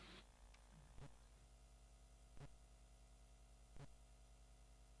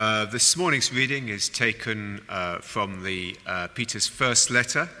This morning's reading is taken from Peter's first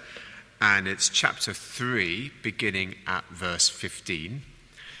letter, and it's chapter 3, beginning at verse 15.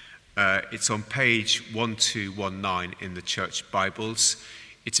 It's on page 1219 in the church Bibles.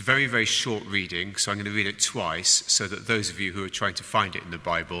 It's a very, very short reading, so I'm going to read it twice so that those of you who are trying to find it in the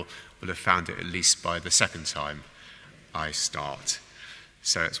Bible will have found it at least by the second time I start.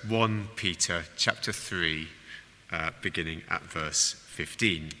 So it's 1 Peter chapter 3, beginning at verse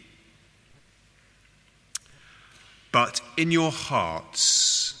 15. But in your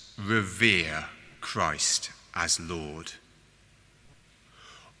hearts revere Christ as Lord.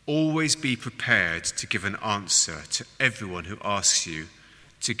 Always be prepared to give an answer to everyone who asks you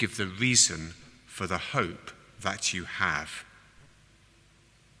to give the reason for the hope that you have.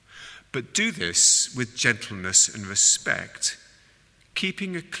 But do this with gentleness and respect,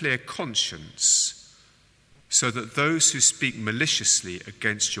 keeping a clear conscience, so that those who speak maliciously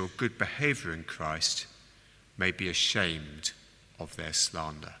against your good behavior in Christ may be ashamed of their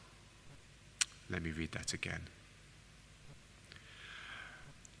slander. Let me read that again.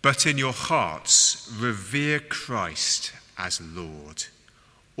 But in your hearts revere Christ as Lord.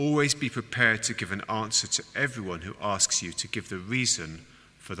 Always be prepared to give an answer to everyone who asks you to give the reason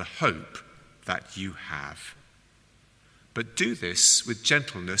for the hope that you have. But do this with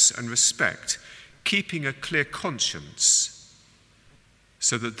gentleness and respect, keeping a clear conscience,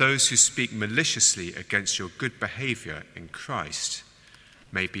 so that those who speak maliciously against your good behavior in Christ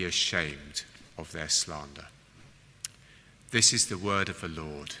may be ashamed of their slander. This is the word of the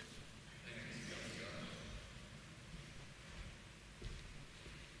Lord.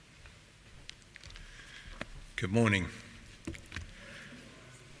 Good morning.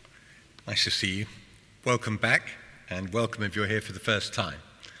 Nice to see you. Welcome back, and welcome if you're here for the first time.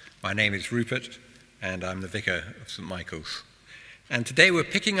 My name is Rupert, and I'm the vicar of St. Michael's. And today we're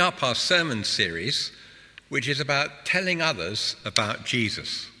picking up our sermon series, which is about telling others about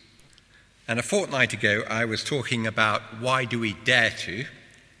Jesus. And a fortnight ago, I was talking about why do we dare to?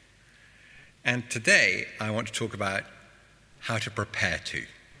 And today, I want to talk about how to prepare to.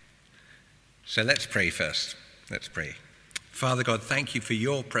 So let's pray first. Let's pray. Father God, thank you for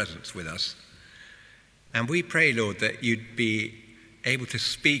your presence with us. And we pray, Lord, that you'd be able to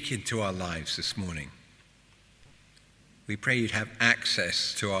speak into our lives this morning. We pray you'd have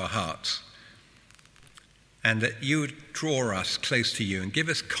access to our hearts and that you would draw us close to you and give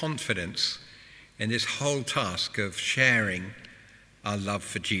us confidence in this whole task of sharing our love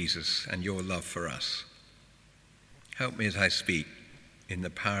for Jesus and your love for us. Help me as I speak. In the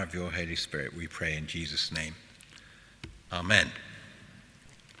power of your Holy Spirit, we pray in Jesus' name. Amen.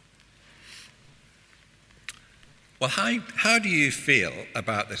 Well, how do you feel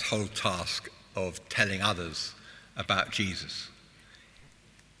about this whole task of telling others about Jesus?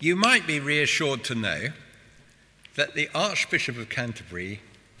 You might be reassured to know that the Archbishop of Canterbury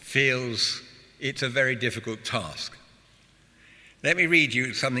feels it's a very difficult task. Let me read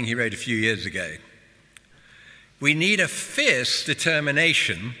you something he wrote a few years ago. We need a fierce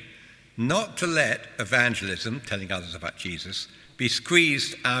determination not to let evangelism, telling others about Jesus, be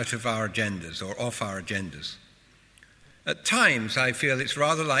squeezed out of our agendas or off our agendas. At times, I feel it's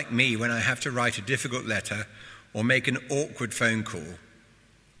rather like me when I have to write a difficult letter or make an awkward phone call.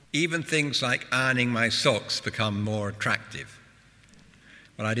 Even things like ironing my socks become more attractive.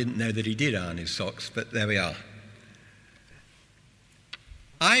 Well, I didn't know that he did iron his socks, but there we are.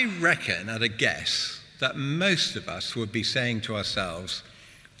 I reckon, at a guess, that most of us would be saying to ourselves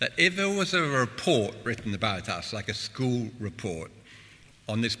that if there was a report written about us, like a school report,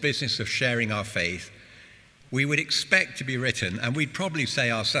 on this business of sharing our faith, we would expect to be written, and we'd probably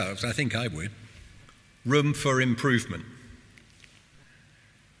say ourselves, I think I would, room for improvement.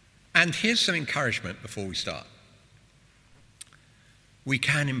 And here's some encouragement before we start. We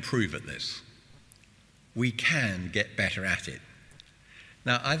can improve at this. We can get better at it.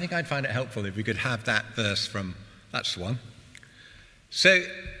 Now, I think I'd find it helpful if we could have that verse from, that's the one. So,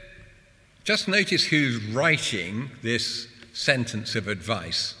 just notice who's writing this sentence of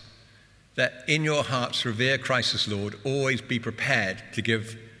advice, that in your hearts revere Christ as Lord, always be prepared to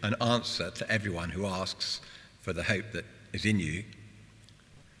give an answer to everyone who asks for the hope that is in you.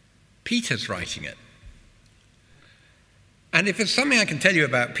 Peter's writing it. And if there's something I can tell you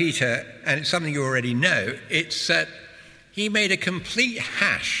about Peter, and it's something you already know, it's that he made a complete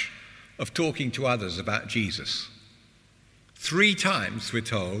hash of talking to others about Jesus. 3 times, we're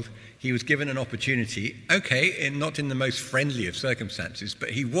told, he was given an opportunity, not in the most friendly of circumstances,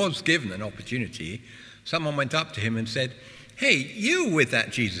 but he was given an opportunity. Someone went up to him and said, hey, you were with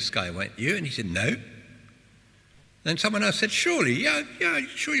that Jesus guy, weren't you? And he said, no. Then someone else said, surely, yeah,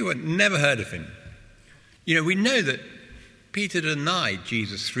 sure you weren't. Never heard of him. We know that Peter denied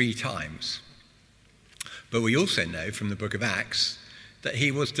Jesus 3 times. But we also know from the book of Acts that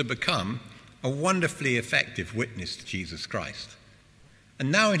he was to become a wonderfully effective witness to Jesus Christ.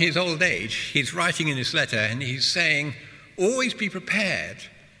 And now in his old age, he's writing in this letter and he's saying, always be prepared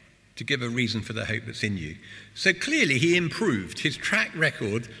to give a reason for the hope that's in you. So clearly he improved. His track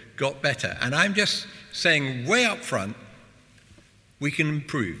record got better. And I'm just saying way up front, we can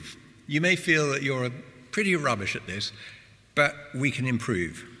improve. You may feel that you're pretty rubbish at this, but we can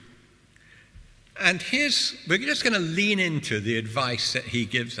improve. And we're just going to lean into the advice that he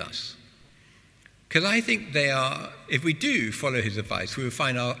gives us. Because I think if we do follow his advice, we will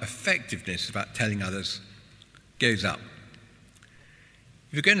find our effectiveness about telling others goes up.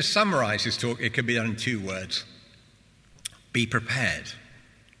 If you're going to summarize his talk, it can be done in 2 words. Be prepared.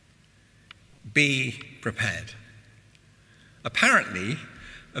 Be prepared. Apparently,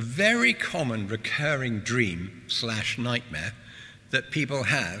 a very common recurring dream / nightmare that people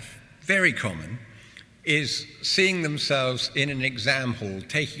have, very common, is seeing themselves in an exam hall,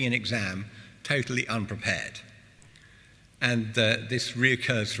 taking an exam, totally unprepared. And this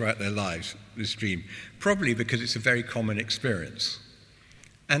reoccurs throughout their lives, this dream, probably because it's a very common experience.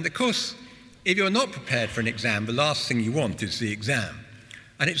 And of course, if you're not prepared for an exam, the last thing you want is the exam.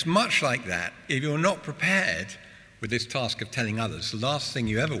 And it's much like that. If you're not prepared with this task of telling others, the last thing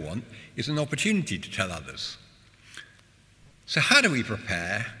you ever want is an opportunity to tell others. So how do we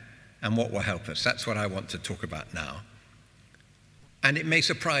prepare, and what will help us? That's what I want to talk about now. And it may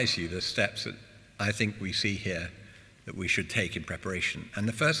surprise you, the steps that I think we see here that we should take in preparation. And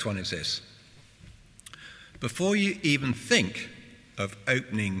the first one is this. Before you even think of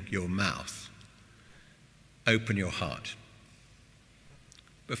opening your mouth, open your heart.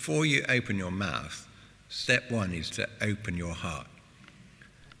 Before you open your mouth, step 1 is to open your heart.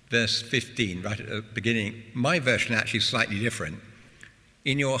 Verse 15, right at the beginning, my version actually is slightly different.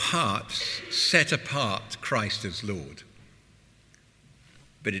 In your hearts, set apart Christ as Lord.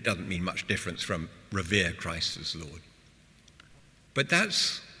 But it doesn't mean much difference from revere Christ as Lord. But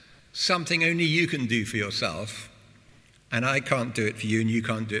that's something only you can do for yourself, and I can't do it for you, and you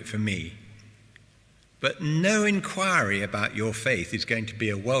can't do it for me. But no inquiry about your faith is going to be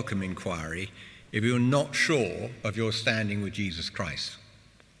a welcome inquiry if you're not sure of your standing with Jesus Christ.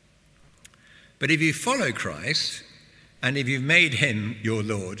 But if you follow Christ, and if you've made him your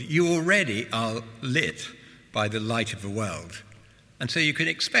Lord, you already are lit by the light of the world. And so you can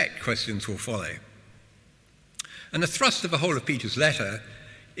expect questions will follow. And the thrust of the whole of Peter's letter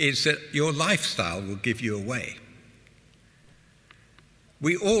is that your lifestyle will give you away.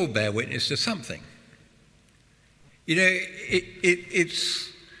 We all bear witness to something. It's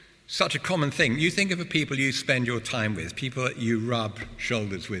such a common thing. You think of the people you spend your time with, people that you rub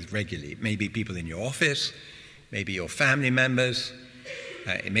shoulders with regularly. Maybe people in your office, maybe your family members,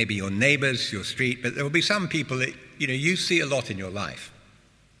 maybe your neighbors, your street, but there will be some people that you see a lot in your life.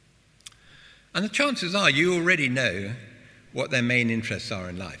 And the chances are you already know what their main interests are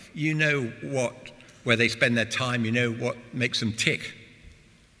in life. You know where they spend their time, you know what makes them tick.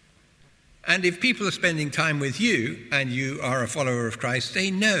 And if people are spending time with you and you are a follower of Christ,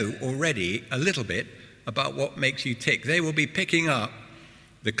 they know already a little bit about what makes you tick. They will be picking up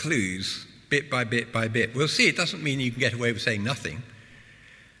the clues bit by bit by bit. We'll see, it doesn't mean you can get away with saying nothing,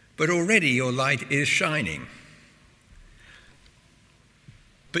 but already your light is shining.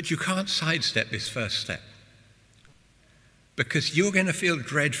 But you can't sidestep this first step, because you're going to feel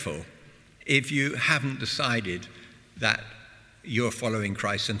dreadful if you haven't decided that you're following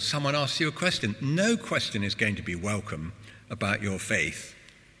Christ and someone asks you a question. No question is going to be welcome about your faith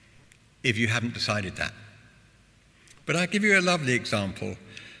if you haven't decided that. But I'll give you a lovely example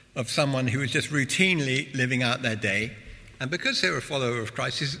of someone who was just routinely living out their day, and because they were a follower of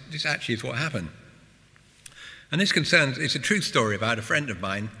Christ, this actually is what happened. And it's a true story about a friend of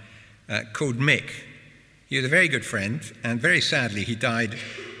mine called Mick. He was a very good friend, and very sadly he died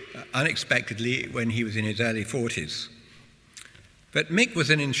unexpectedly when he was in his early 40s. But Mick was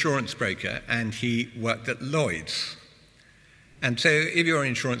an insurance broker, and he worked at Lloyd's. And so if you're an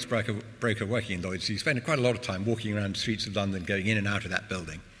insurance broker working in Lloyd's, you spend quite a lot of time walking around the streets of London, going in and out of that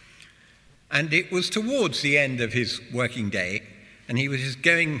building. And it was towards the end of his working day, and he was just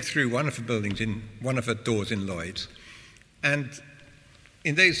going through one of the doors in Lloyd's. And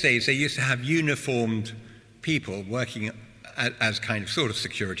in those days, they used to have uniformed people working as kind of sort of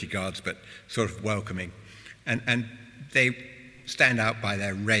security guards, but sort of welcoming. And they stand out by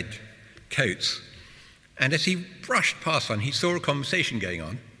their red coats. And as he brushed past one, he saw a conversation going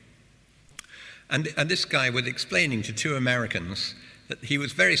on. And this guy was explaining to two Americans that he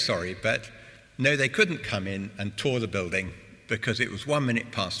was very sorry, but no, they couldn't come in and tour the building because it was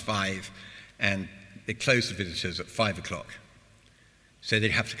 5 and they closed the visitors at 5 o'clock. So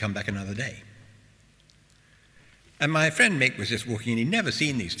they'd have to come back another day. And my friend Mick was just walking in. He'd never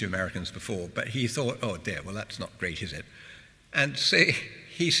seen these two Americans before, but he thought, oh dear, well, that's not great, is it? And so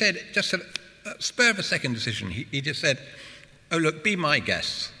he said, just a spur of a second decision, he just said, oh, look, be my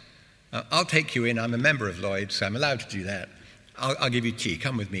guests. I'll take you in. I'm a member of Lloyd's, so I'm allowed to do that. I'll give you tea.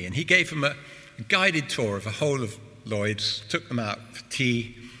 Come with me. And he gave them a guided tour of the whole of Lloyd's, took them out for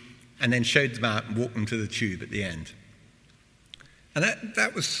tea, and then showed them out and walked them to the tube at the end. And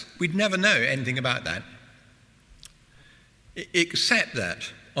that was, we'd never know anything about that, except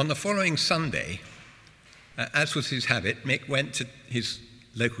that on the following Sunday, as was his habit, Mick went to his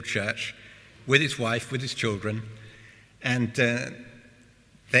local church with his wife, with his children, and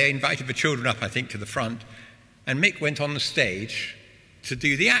they invited the children up, I think, to the front, and Mick went on the stage to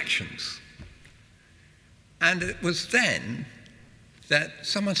do the actions. And it was then that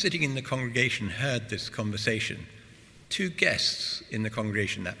someone sitting in the congregation heard this conversation. Two guests in the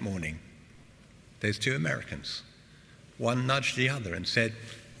congregation that morning, those two Americans. One nudged the other and said,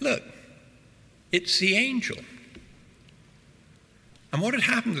 look, it's the angel. And what had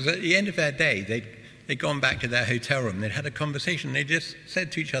happened was at the end of their day, they'd gone back to their hotel room, they'd had a conversation, they just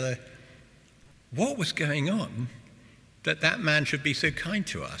said to each other, what was going on that man should be so kind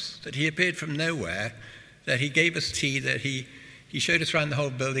to us, that he appeared from nowhere, that he gave us tea, that he showed us around the whole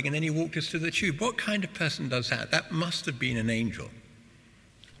building, and then he walked us to the tube. What kind of person does that? That must have been an angel.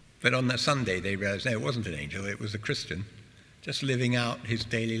 But on that Sunday, they realized, no, it wasn't an angel, it was a Christian, just living out his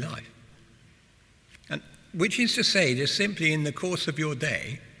daily life. And which is to say, just simply in the course of your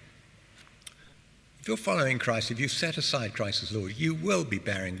day, if you're following Christ, if you've set aside Christ as Lord, you will be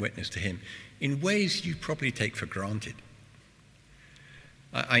bearing witness to him in ways you probably take for granted.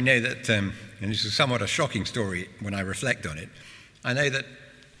 I know that, and this is somewhat a shocking story when I reflect on it, I know that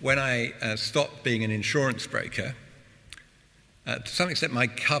when I stopped being an insurance broker, to some extent my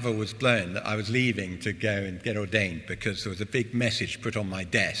cover was blown that I was leaving to go and get ordained because there was a big message put on my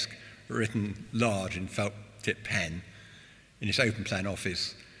desk, written large in felt-tip pen in this open plan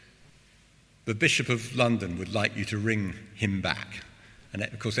office. The Bishop of London would like you to ring him back. And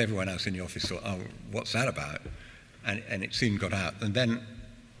of course everyone else in the office thought, oh, what's that about? And it soon got out. And then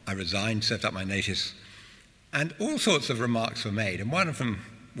I resigned, served up my notice, and all sorts of remarks were made. And one of them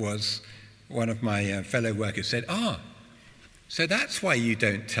was, one of my fellow workers said, so that's why you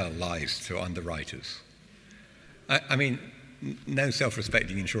don't tell lies to underwriters. I mean, no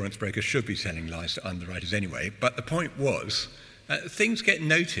self-respecting insurance broker should be telling lies to underwriters anyway, but the point was, things get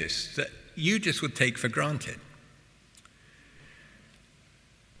noticed that you just would take for granted.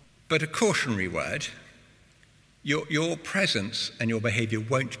 But a cautionary word, your presence and your behavior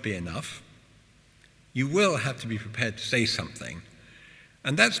won't be enough. You will have to be prepared to say something.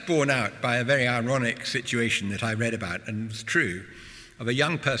 And that's borne out by a very ironic situation that I read about, and it was true, of a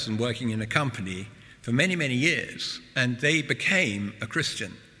young person working in a company for many, many years, and they became a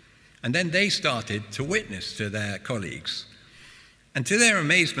Christian. And then they started to witness to their colleagues. And to their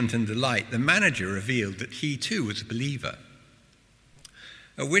amazement and delight, the manager revealed that he too was a believer.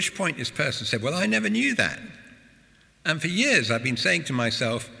 At which point this person said, well, I never knew that. And for years I've been saying to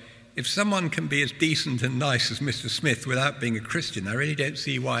myself, if someone can be as decent and nice as Mr. Smith without being a Christian, I really don't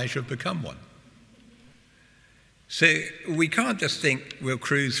see why I should become one. So we can't just think we'll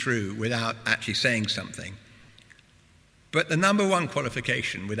cruise through without actually saying something. But the number one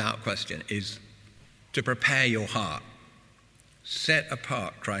qualification, without question, is to prepare your heart. Set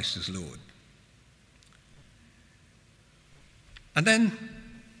apart Christ as Lord. And then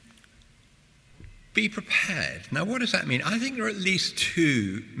be prepared. Now, what does that mean? I think there are at least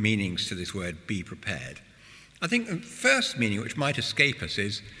two meanings to this word, be prepared. I think the first meaning, which might escape us,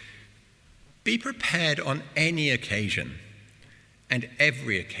 is be prepared on any occasion and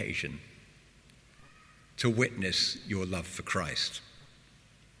every occasion to witness your love for Christ.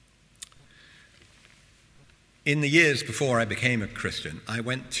 In the years before I became a Christian, I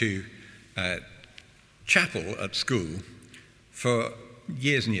went to chapel at school for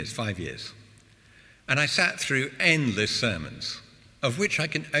years and years, 5 years. And I sat through endless sermons, of which I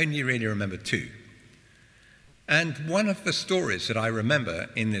can only really remember two. And one of the stories that I remember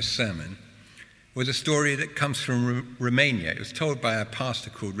in this sermon was a story that comes from Romania. It was told by a pastor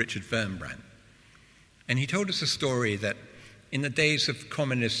called Richard Wurmbrand. And he told us a story that in the days of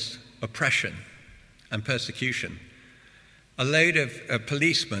communist oppression and persecution, a load of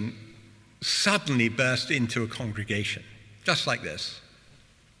policemen suddenly burst into a congregation, just like this.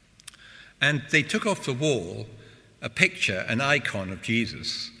 And they took off the wall a picture, an icon of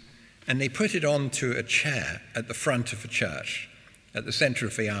Jesus, and they put it onto a chair at the front of the church, at the centre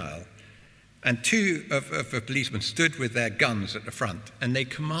of the aisle. And two of the policemen stood with their guns at the front, and they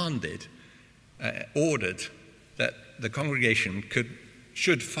ordered that the congregation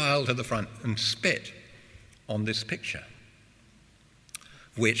should file to the front and spit on this picture,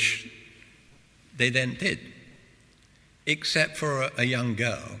 which they then did, except for a young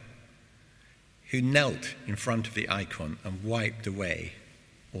girl who knelt in front of the icon and wiped away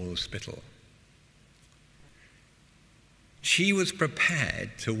all the spittle. She was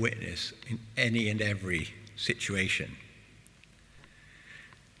prepared to witness in any and every situation.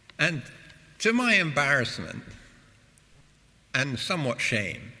 And to my embarrassment and somewhat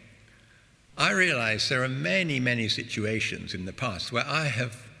shame, I realize there are many, many situations in the past where I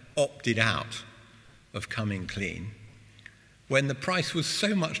have opted out of coming clean when the price was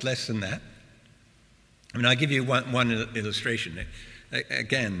so much less than that. I mean, I'll give you one illustration.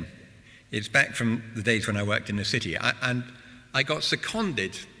 Again, it's back from the days when I worked in the city. And I got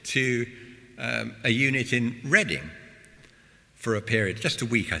seconded to a unit in Reading for a period, just a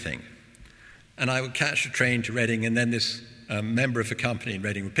week, I think. And I would catch a train to Reading, and then this member of the company in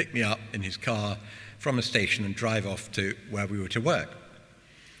Reading would pick me up in his car from a station and drive off to where we were to work.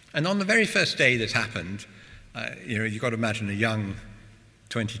 And on the very first day this happened, you've got to imagine a young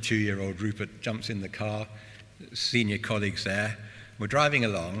 22-year-old Rupert jumps in the car, senior colleagues there. We're driving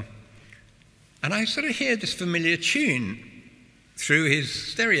along, and I sort of hear this familiar tune through his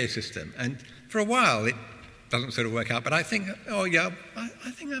stereo system. And for a while, it doesn't sort of work out, but I think, oh yeah,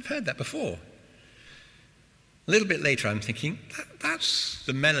 I think I've heard that before. A little bit later, I'm thinking, that's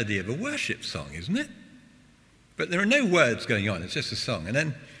the melody of a worship song, isn't it? But there are no words going on, it's just a song. And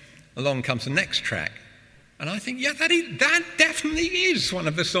then along comes the next track, and I think, yeah, that definitely is one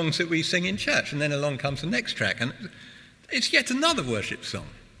of the songs that we sing in church. And then along comes the next track, and it's yet another worship song.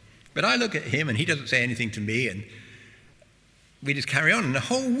 But I look at him, and he doesn't say anything to me, and we just carry on. And the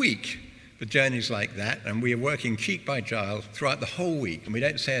whole week, the journey's like that, and we are working cheek by jowl throughout the whole week, and we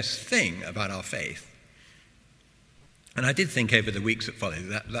don't say a thing about our faith. And I did think over the weeks that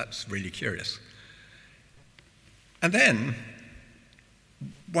followed, that's really curious. And then,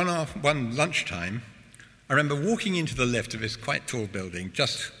 one lunchtime, I remember walking into the lift of this quite tall building,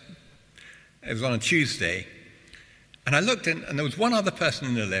 it was on a Tuesday, and I looked in, and there was one other person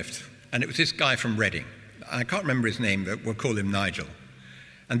in the lift, and it was this guy from Reading. I can't remember his name, but we'll call him Nigel.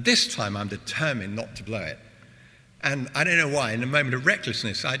 And this time I'm determined not to blow it. And I don't know why, in a moment of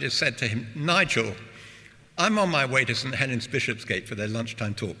recklessness, I just said to him, Nigel, I'm on my way to St. Helens Bishopsgate for their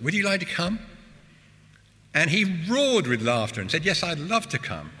lunchtime talk. Would you like to come? And he roared with laughter and said, yes, I'd love to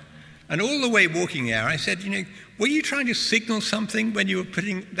come. And all the way walking there, I said, were you trying to signal something when you were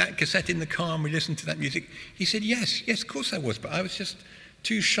putting that cassette in the car and we listened to that music? He said, yes, of course I was, but I was just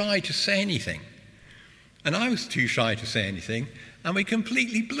too shy to say anything. And I was too shy to say anything, and we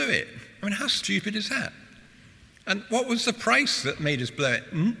completely blew it. I mean, how stupid is that? And what was the price that made us blow it?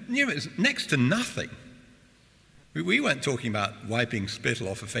 It was next to nothing. We weren't talking about wiping spittle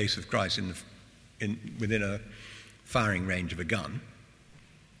off the face of Christ within a firing range of a gun.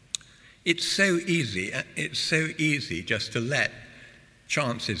 It's so easy just to let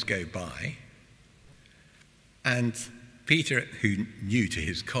chances go by. And Peter, who knew to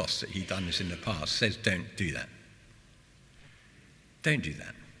his cost that he'd done this in the past, says, don't do that. Don't do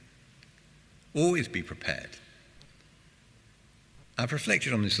that. Always be prepared. I've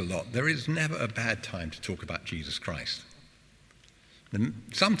reflected on this a lot. There is never a bad time to talk about Jesus Christ.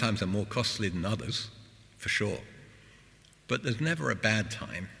 Sometimes they're more costly than others, for sure. But there's never a bad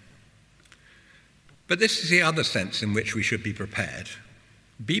time. But this is the other sense in which we should be prepared.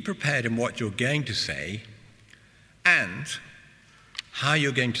 Be prepared in what you're going to say and how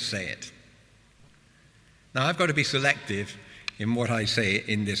you're going to say it. Now, I've got to be selective in what I say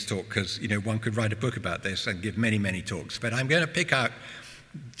in this talk because, one could write a book about this and give many, many talks. But I'm going to pick out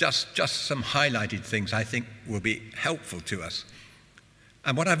just some highlighted things I think will be helpful to us.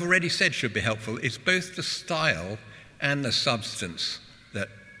 And what I've already said should be helpful is both the style and the substance that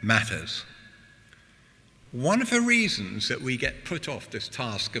matters. One of the reasons that we get put off this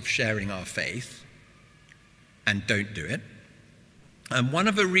task of sharing our faith and don't do it, and one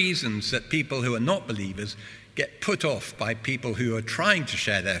of the reasons that people who are not believers get put off by people who are trying to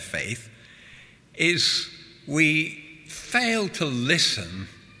share their faith, is we fail to listen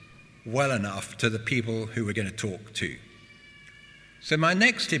well enough to the people who we're going to talk to. So my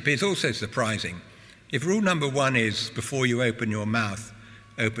next tip is also surprising. If rule number 1 is before you open your mouth,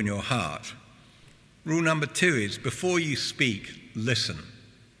 open your heart, rule number 2 is before you speak, listen.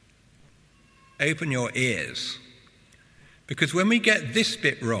 open your ears. Because when we get this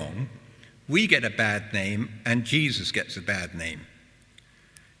bit wrong, we get a bad name and Jesus gets a bad name.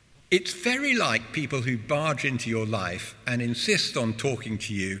 It's very like people who barge into your life and insist on talking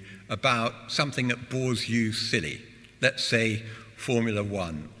to you about something that bores you silly. Let's say Formula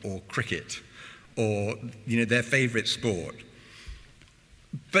One or cricket or their favourite sport.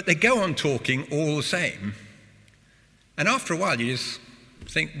 But they go on talking all the same. And after a while you just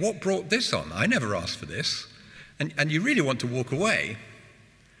think, what brought this on? I never asked for this. And you really want to walk away.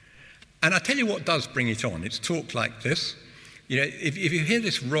 And I tell you what does bring it on. It's talk like this. If you hear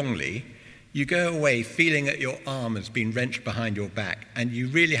this wrongly, you go away feeling that your arm has been wrenched behind your back, and you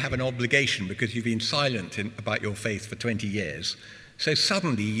really have an obligation because you've been silent about your faith for 20 years. So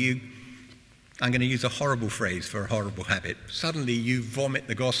suddenly I'm going to use a horrible phrase for a horrible habit, suddenly you vomit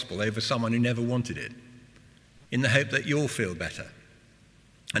the gospel over someone who never wanted it, in the hope that you'll feel better.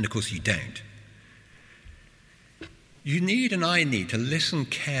 And of course you don't. You need and I need to listen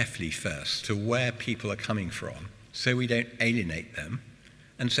carefully first to where people are coming from so we don't alienate them.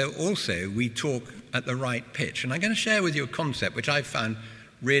 And so also we talk at the right pitch. And I'm going to share with you a concept which I've found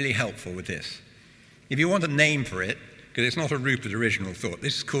really helpful with this. If you want a name for it, because it's not a Rupert original thought,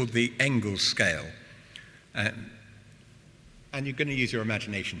 this is called the Engels scale. And you're going to use your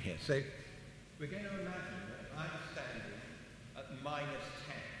imagination here. So we're going to imagine that I'm standing at -10.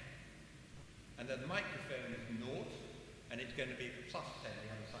 And the microphone is 0, and it's going to be +10 on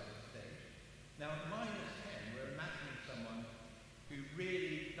the other side of the stage. Now at -10, we're imagining someone who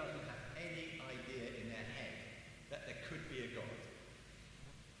really doesn't have any idea in their head that there could be a God.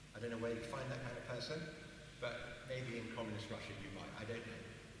 I don't know where you find that kind of person, but maybe in communist Russia you might, I don't know.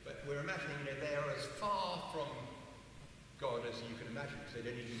 But we're imagining they are as far from God as you can imagine, because they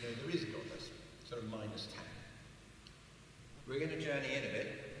don't even know there is a God. That's sort of -10. We're going to journey in a bit.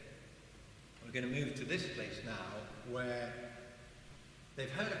 We're going to move to this place now where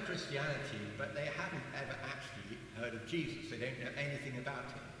they've heard of Christianity, but they haven't ever actually heard of Jesus. They don't know anything about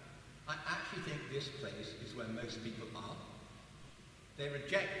him. I actually think this place is where most people are. They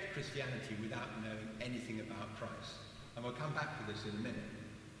reject Christianity without knowing anything about Christ. And we'll come back to this in a minute.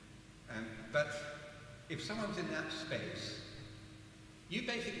 But if someone's in that space, you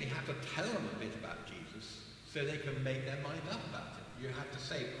basically have to tell them a bit about Jesus so they can make their mind up about it. You have to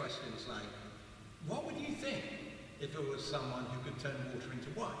say questions like, what would you think if it was someone who could turn water into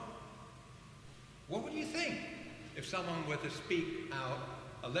wine? What would you think if someone were to speak out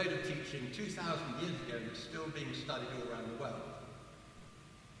a load of teaching 2,000 years ago that's still being studied all around the world?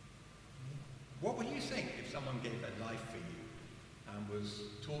 What would you think if someone gave their life for you and was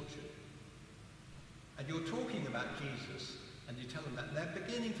tortured? And you're talking about Jesus, and you tell them that they're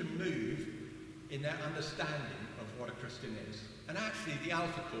beginning to move in their understanding of what a Christian is. And actually, the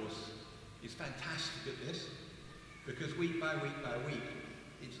Alpha course is fantastic at this, because week by week by week,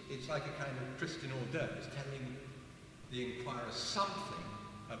 it's like a kind of Christian hors d'oeuvre. It's telling the inquirer something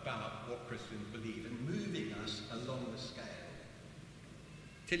about what Christians believe and moving us along the scale.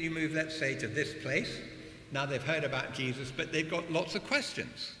 Till you move, let's say, to this place. Now they've heard about Jesus, but they've got lots of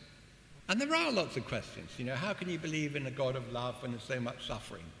questions. And there are lots of questions. How can you believe in a God of love when there's so much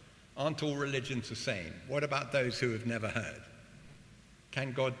suffering? Aren't all religions the same? What about those who have never heard?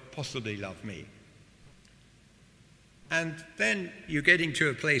 Can God possibly love me? And then you're getting to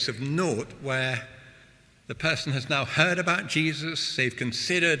a place of 0 where the person has now heard about Jesus, they've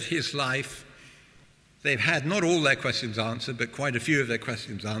considered his life, they've had not all their questions answered, but quite a few of their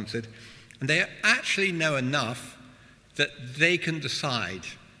questions answered, and they actually know enough that they can decide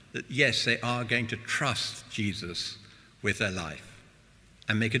that, yes, they are going to trust Jesus with their life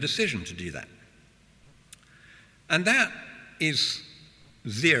and make a decision to do that. And that is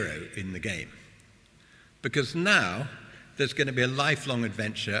 0 in the game, because now there's going to be a lifelong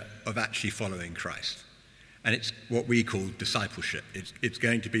adventure of actually following Christ. And it's what we call discipleship. It's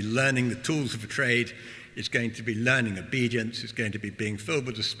going to be learning the tools of a trade. It's going to be learning obedience. It's going to be being filled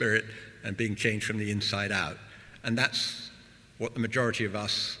with the Spirit and being changed from the inside out. And that's what the majority of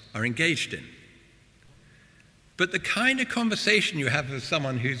us are engaged in. But the kind of conversation you have with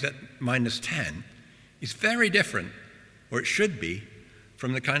someone who's at -10 is very different, or it should be,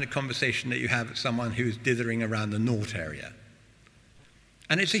 from the kind of conversation that you have with someone who's dithering around the 0 area.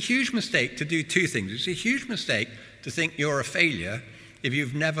 And it's a huge mistake to do 2 things. It's a huge mistake to think you're a failure if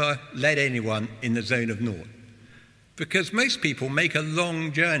you've never led anyone in the zone of 0. Because most people make a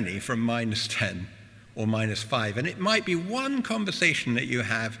long journey from -10 or -5, and it might be one conversation that you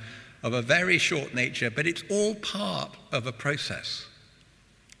have of a very short nature, but it's all part of a process.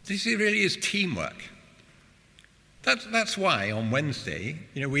 This really is teamwork. That's why on Wednesday,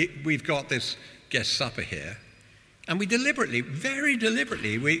 we've got this guest supper here, and we deliberately, very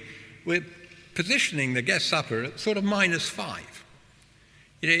deliberately, we're positioning the guest supper at sort of -5.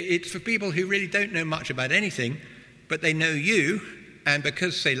 It's for people who really don't know much about anything, but they know you, and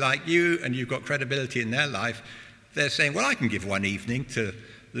because they like you and you've got credibility in their life, they're saying, well, I can give one evening to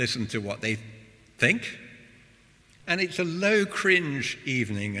listen to what they think. And it's a low cringe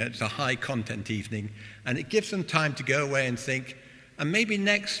evening, it's a high content evening, and it gives them time to go away and think, and maybe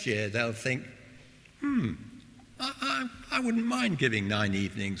next year they'll think, I wouldn't mind giving 9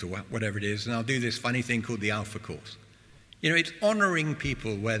 evenings or whatever it is, and I'll do this funny thing called the Alpha Course. It's honouring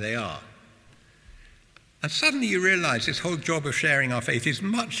people where they are. And suddenly you realise this whole job of sharing our faith is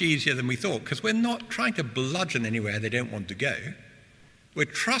much easier than we thought, because we're not trying to bludgeon anywhere they don't want to go. We're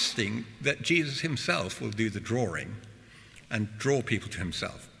trusting that Jesus himself will do the drawing and draw people to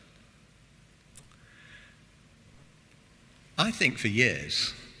himself. I think for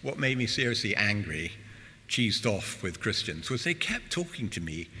years, what made me seriously angry, cheesed off with Christians, was they kept talking to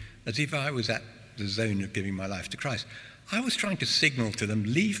me as if I was at the zone of giving my life to Christ. I was trying to signal to them,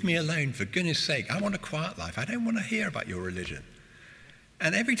 leave me alone, for goodness sake. I want a quiet life. I don't want to hear about your religion.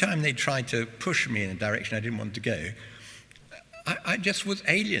 And every time they tried to push me in a direction I didn't want to go, I just was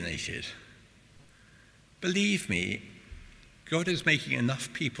alienated. Believe me, God is making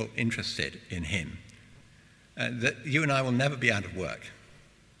enough people interested in him that you and I will never be out of work.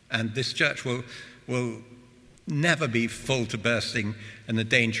 And this church will never be full to bursting and the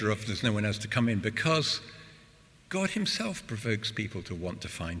danger of there's no one else to come in, because God himself provokes people to want to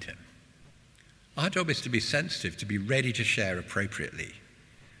find him. Our job is to be sensitive, to be ready to share appropriately.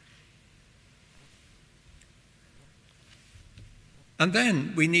 And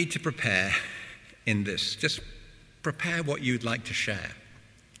then we need to prepare in this. Just prepare what you'd like to share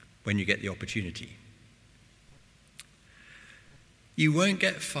when you get the opportunity. You won't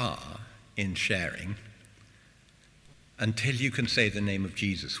get far in sharing until you can say the name of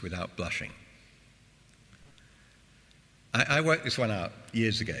Jesus without blushing. I worked this one out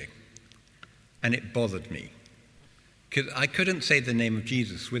years ago, and it bothered me, because I couldn't say the name of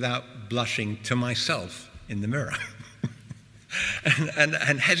Jesus without blushing to myself in the mirror.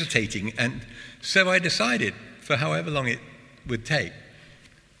 and hesitating. And so I decided, for however long it would take,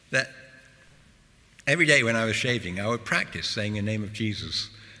 that every day when I was shaving, I would practice saying the name of Jesus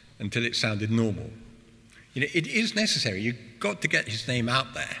until it sounded normal. It is necessary. You've got to get his name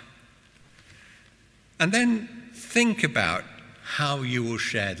out there. And then think about how you will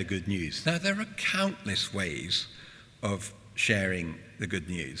share the good news. Now, there are countless ways of sharing the good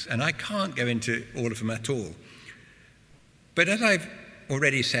news, and I can't go into all of them at all. But as I've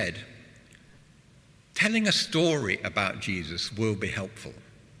already said, telling a story about Jesus will be helpful.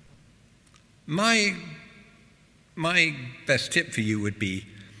 My best tip for you would be,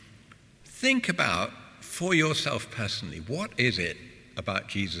 think about, for yourself personally, what is it about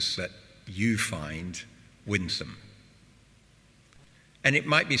Jesus that you find winsome? And it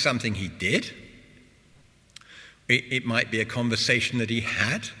might be something he did. It might be a conversation that he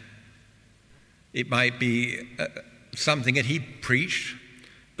had. It might be something that he preached,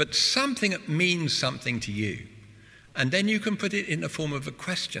 but something that means something to you. And then you can put it in the form of a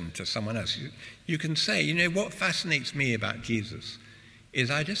question to someone else. You can say, what fascinates me about Jesus is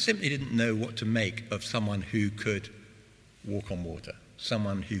I just simply didn't know what to make of someone who could walk on water,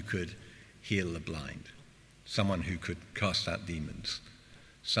 someone who could heal the blind, someone who could cast out demons,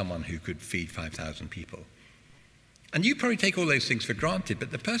 someone who could feed 5,000 people. And you probably take all those things for granted,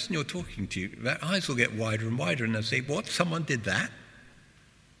 but the person you're talking to, their eyes will get wider and wider, and they'll say, what, someone did that?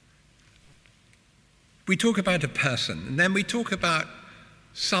 We talk about a person, and then we talk about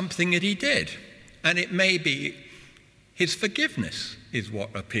something that he did. And it may be his forgiveness is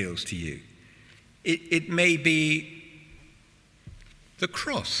what appeals to you. It may be the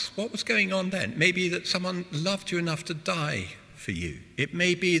cross. What was going on then? It may be that someone loved you enough to die for you. It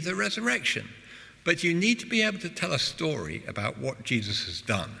may be the resurrection. But you need to be able to tell a story about what Jesus has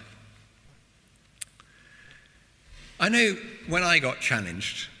done. I know when I got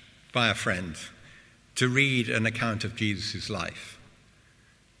challenged by a friend to read an account of Jesus' life,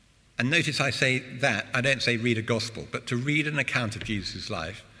 and notice I say that, I don't say read a gospel, but to read an account of Jesus'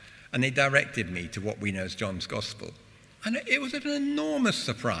 life, and they directed me to what we know as John's Gospel. And it was an enormous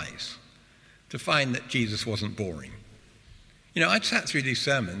surprise to find that Jesus wasn't boring. I'd sat through these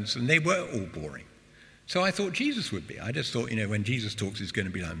sermons, and they were all boring. So I thought Jesus would be. I just thought, when Jesus talks, it's going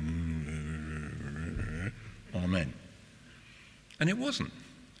to be like, Amen. And it wasn't.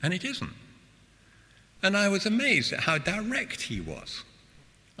 And it isn't. And I was amazed at how direct he was.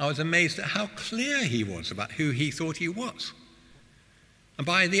 I was amazed at how clear he was about who he thought he was. And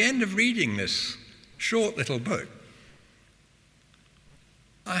by the end of reading this short little book,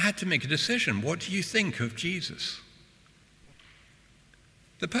 I had to make a decision. What do you think of Jesus?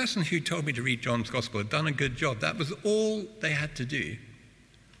 The person who told me to read John's Gospel had done a good job. That was all they had to do.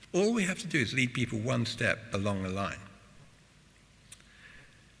 All we have to do is lead people one step along the line.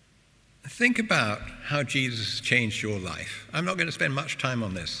 Think about how Jesus changed your life. I'm not going to spend much time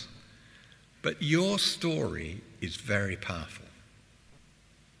on this, but your story is very powerful.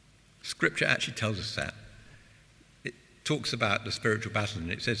 Scripture actually tells us that. It talks about the spiritual battle,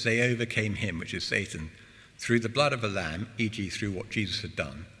 and it says they overcame him, which is Satan, through the blood of a lamb, e.g. through what Jesus had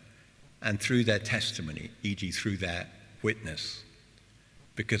done, and through their testimony, e.g. through their witness,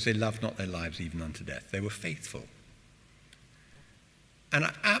 because they loved not their lives even unto death. They were faithful. And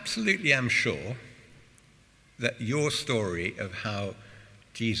I absolutely am sure that your story of how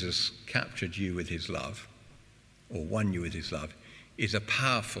Jesus captured you with his love, or won you with his love, is a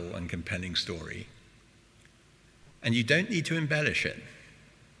powerful and compelling story. And you don't need to embellish it.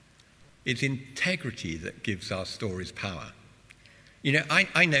 It's integrity that gives our stories power. You know,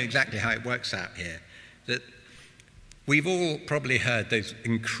 I know exactly how it works out here, that we've all probably heard those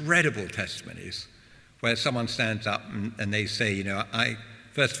incredible testimonies where someone stands up and they say, you know,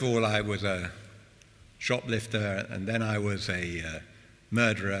 first of all, I was a shoplifter, and then I was a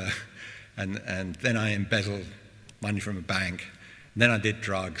murderer, and then I embezzled money from a bank, and then I did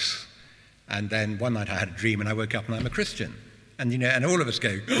drugs, and then one night I had a dream and I woke up and I'm a Christian. And, you know, and all of us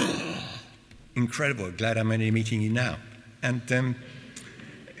go, oh, incredible, glad I'm only meeting you now. And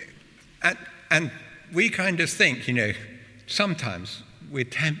we kind of think, you know, sometimes we're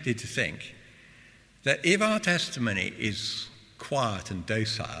tempted to think that if our testimony is quiet and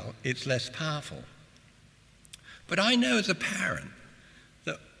docile, it's less powerful. But I know as a parent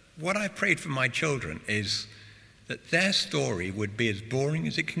that what I prayed for my children is that their story would be as boring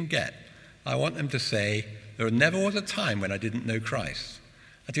as it can get. I want them to say, there never was a time when I didn't know Christ.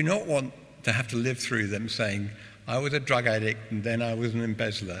 I do not want to have to live through them saying, I was a drug addict, and then I was an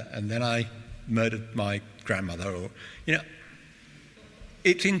embezzler, and then I murdered my grandmother. Or, you know,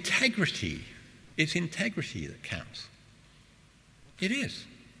 it's integrity. It's integrity that counts. It is.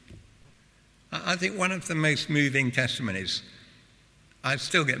 I think one of the most moving testimonies, I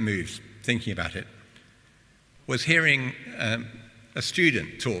still get moved thinking about it, was hearing a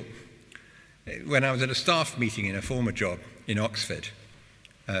student talk. When I was at a staff meeting in a former job in Oxford,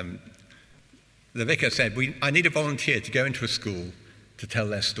 the vicar said, I need a volunteer to go into a school to tell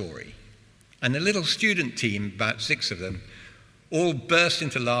their story. And the little student team, about 6 of them, all burst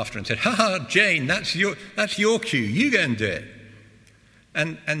into laughter and said, ha ha, Jane, that's your cue, you go and do it.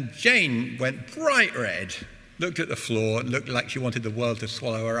 And Jane went bright red, looked at the floor, looked like she wanted the world to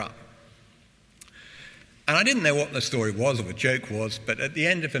swallow her up. And I didn't know what the story was or the joke was, but at the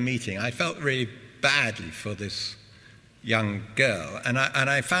end of the meeting, I felt really badly for this young girl. And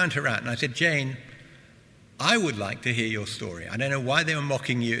I found her out, and I said, Jane, I would like to hear your story. I don't know why they were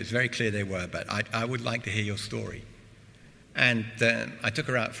mocking you. It's very clear they were, but I would like to hear your story. And I took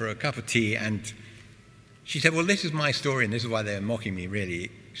her out for a cup of tea, and she said, well, this is my story, and this is why they were mocking me, really.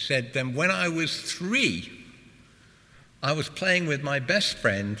 She said, when I was 3, I was playing with my best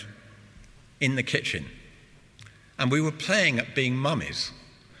friend in the kitchen. And we were playing at being mummies.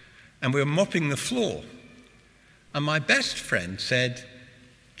 And we were mopping the floor. And my best friend said,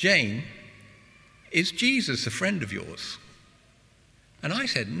 Jane, is Jesus a friend of yours? And I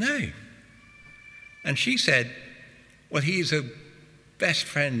said, no. And she said, well, he's a best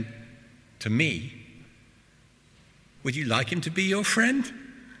friend to me. Would you like him to be your friend?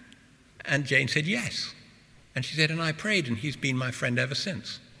 And Jane said, yes. And she said, and I prayed, and he's been my friend ever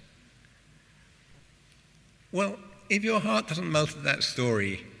since. Well, if your heart doesn't melt at that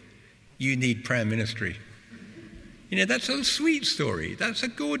story, you need prayer ministry. You know, that's a sweet story. That's a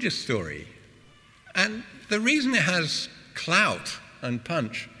gorgeous story. And the reason it has clout and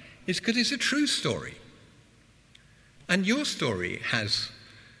punch is because it's a true story. And your story has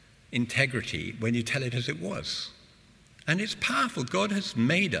integrity when you tell it as it was. And it's powerful. God has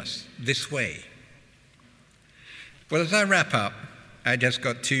made us this way. Well, as I wrap up, I just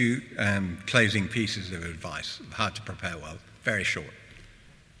got 2 closing pieces of advice, how to prepare well, very short.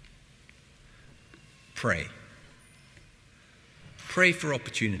 Pray. Pray for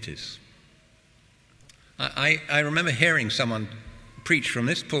opportunities. I remember hearing someone preach from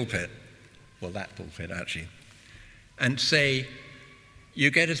this pulpit, well, that pulpit actually, and say, you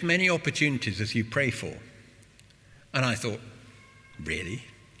get as many opportunities as you pray for. And I thought, really?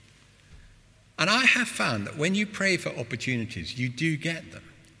 And I have found that when you pray for opportunities, you do get them.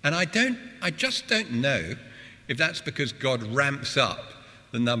 And I just don't know if that's because God ramps up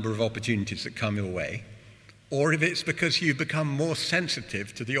the number of opportunities that come your way, or if it's because you become more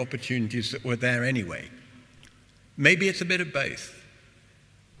sensitive to the opportunities that were there anyway. Maybe it's a bit of both.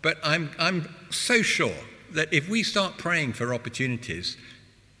 But I'm so sure that if we start praying for opportunities,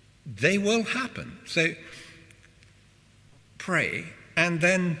 they will happen. So pray, and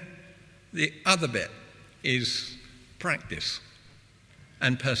then the other bit is practice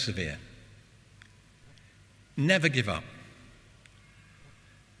and persevere. Never give up.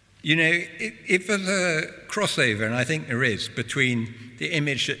 You know, if there's a crossover, and I think there is, between the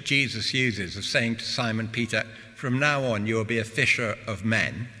image that Jesus uses of saying to Simon Peter, from now on you will be a fisher of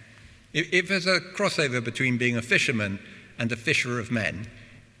men. If there's a crossover between being a fisherman and a fisher of men,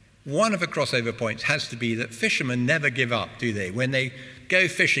 one of the crossover points has to be that fishermen never give up, do they? When they go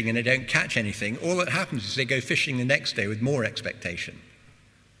fishing and they don't catch anything, all that happens is they go fishing the next day with more expectation.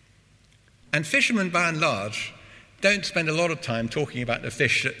 And fishermen, by and large, don't spend a lot of time talking about the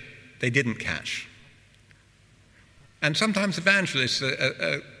fish that they didn't catch. And sometimes evangelists,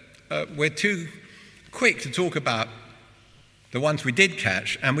 we're too quick to talk about the ones we did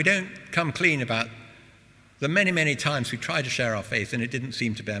catch, and we don't come clean about the many, many times we tried to share our faith and it didn't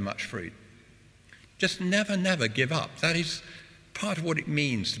seem to bear much fruit. Just never, never give up. That is part of what it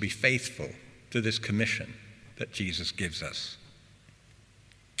means to be faithful to this commission that Jesus gives us.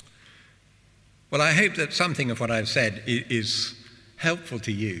 Well, I hope that something of what I've said is helpful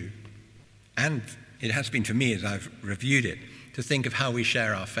to you, and it has been to me as I've reviewed it, to think of how we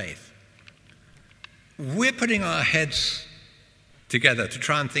share our faith. We're putting our heads together to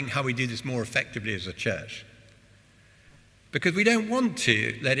try and think how we do this more effectively as a church, because we don't want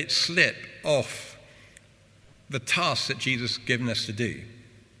to let it slip off the task that Jesus has given us to do,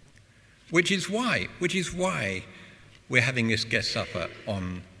 which is why we're having this guest supper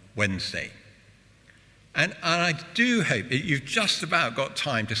on Wednesday. And I do hope that you've just about got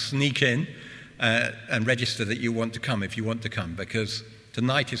time to sneak in and register that you want to come if you want to come, because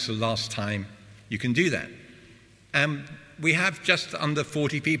tonight is the last time you can do that. We have just under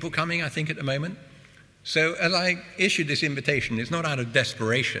 40 people coming, I think, at the moment. So as I issued this invitation, it's not out of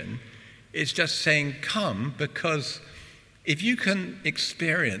desperation. It's just saying, come, because if you can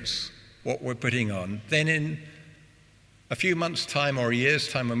experience what we're putting on, then in a few months' time or a year's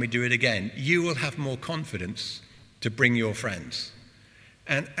time when we do it again, you will have more confidence to bring your friends.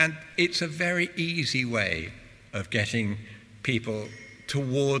 And it's a very easy way of getting people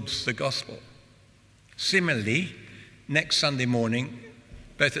towards the gospel. Similarly, next Sunday morning,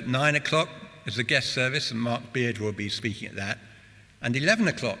 both at 9 o'clock is a guest service, and Mark Beard will be speaking at that, and 11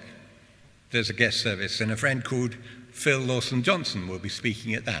 o'clock there's a guest service, and a friend called Phil Lawson-Johnson will be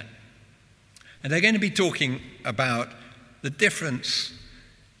speaking at that. And they're going to be talking about the difference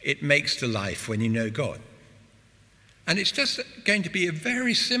it makes to life when you know God. And it's just going to be a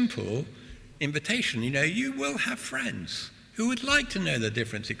very simple invitation. You know, you will have friends who would like to know the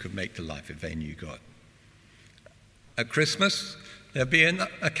difference it could make to life if they knew God. At Christmas, there'll be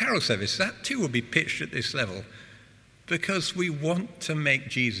a carol service. That too will be pitched at this level, because we want to make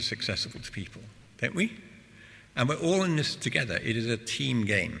Jesus accessible to people, don't we? And we're all in this together. It is a team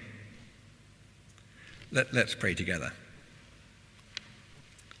game. Let's pray together.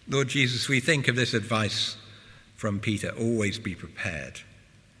 Lord Jesus, we think of this advice from Peter: always be prepared.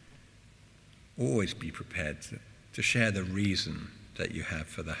 Always be prepared to share the reason that you have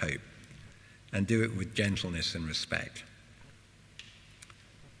for the hope, and do it with gentleness and respect.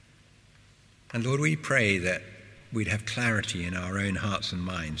 And Lord, we pray that we'd have clarity in our own hearts and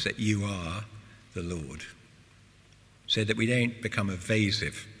minds that you are the Lord, so that we don't become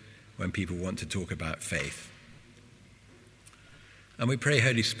evasive when people want to talk about faith. And we pray,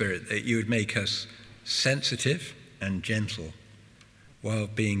 Holy Spirit, that you would make us sensitive and gentle while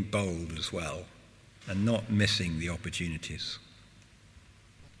being bold as well, and not missing the opportunities.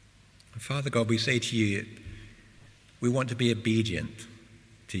 And Father God, we say to you, we want to be obedient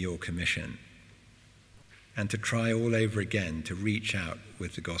to your commission and to try all over again to reach out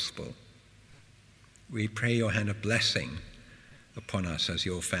with the gospel. We pray your hand of blessing upon us as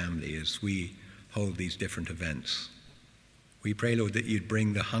your family as we hold these different events. We pray, Lord, that you'd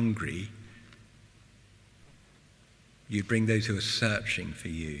bring the hungry, you'd bring those who are searching for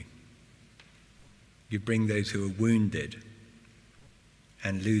you, you'd bring those who are wounded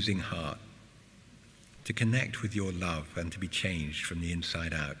and losing heart to connect with your love and to be changed from the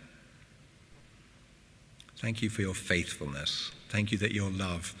inside out. Thank you for your faithfulness. Thank you that your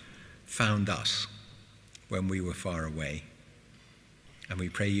love found us when we were far away. And we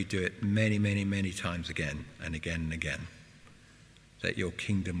pray you do it many, many, many times again and again and again. that your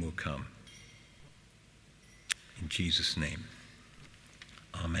kingdom will come. In Jesus' name,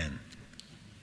 amen.